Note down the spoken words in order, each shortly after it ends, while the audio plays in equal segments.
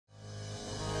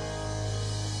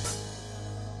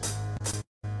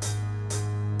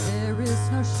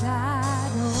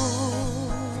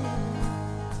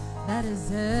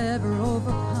ever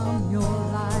overcome your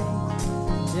life.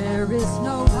 There is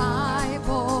no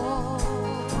rival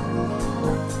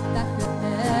that could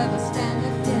ever stand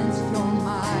against your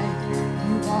might.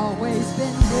 You've always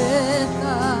been with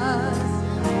us.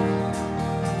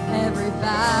 Every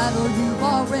battle you've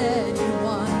already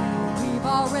won. We've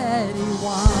already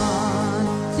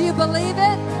won. Do you believe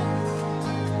it?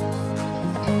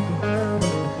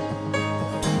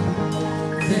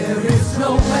 There is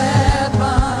no weapon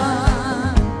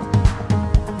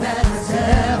that has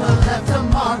ever left a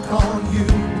mark on you.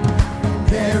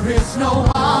 There is no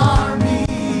army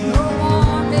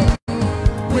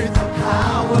with the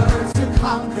power to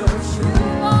conquer you.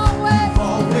 You've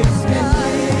always been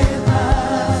with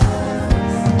us.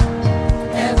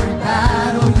 Every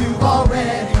battle you've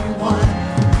already won.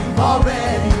 You've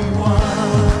already won.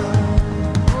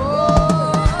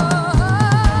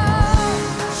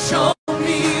 Show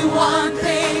me one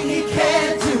thing he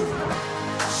can do.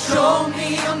 Show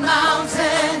me a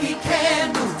mountain he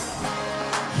can move.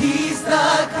 He's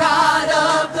the God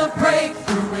of the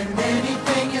breakthrough, and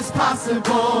anything is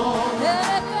possible.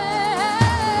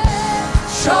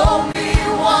 Show me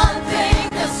one thing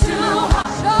that's too hard.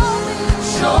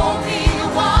 Show me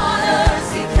waters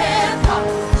he can't part.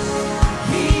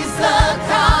 He's the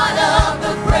God of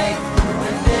the breakthrough,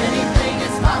 and anything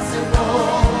is possible.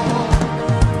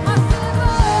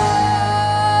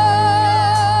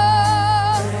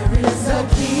 There is a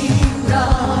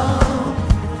kingdom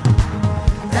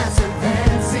that's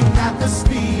advancing at the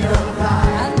speed of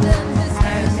light.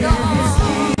 And in his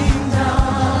kingdom,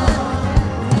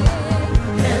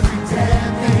 every dead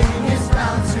thing is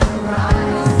bound to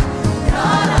rise.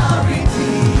 God our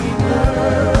Redeemer,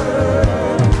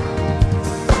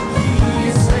 he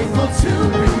is faithful to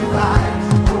revive.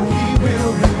 Oh, he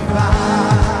will revive.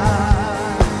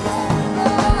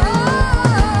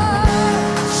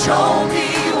 Show me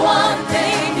one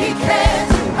thing he can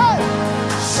do.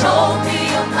 Show me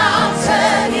a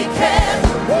mountain he can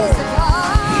move.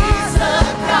 He's the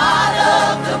God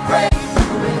of the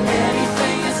breakthrough, and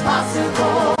anything is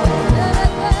possible.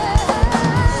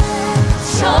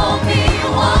 Show me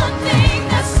one thing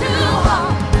that's too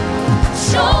hard.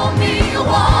 Show me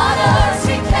waters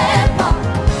he can part.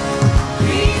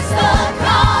 He's the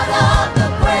God of the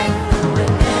breakthrough,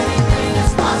 and anything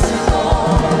is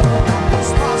possible.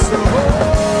 It's possible.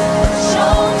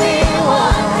 Show me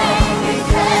one thing he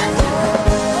can do.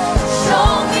 Show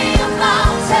me a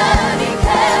mountain he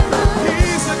can move.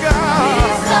 He's the God.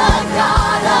 He's the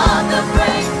God of the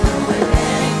breakthrough, and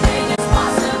anything is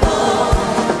possible.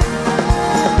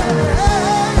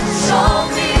 Show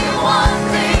me one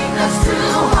thing that's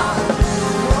too hard.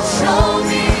 Show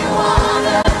me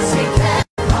waters he can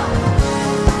part.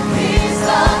 He's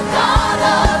the God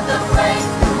of the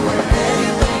breakthrough, and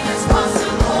anything is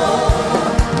possible.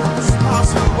 It's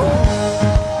possible.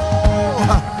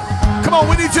 Come on,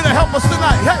 we need you to help us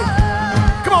tonight. Hey,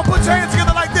 come on, put your hands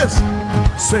together like this.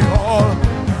 Say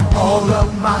all of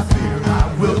my fear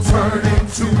I will turn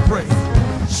into praise.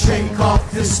 Shake off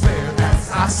despair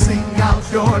as I sing out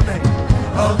your name.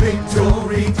 A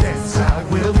victory dance, I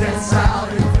will dance out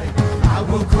in faith. I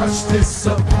will crush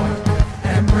disappointment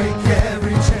and break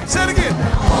every chain. Say it again.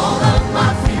 All of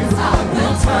my fears I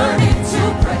will turn into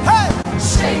praise. Hey,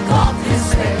 Shake off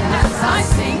despair as I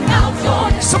sing out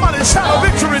your name. somebody shout a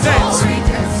victory dance.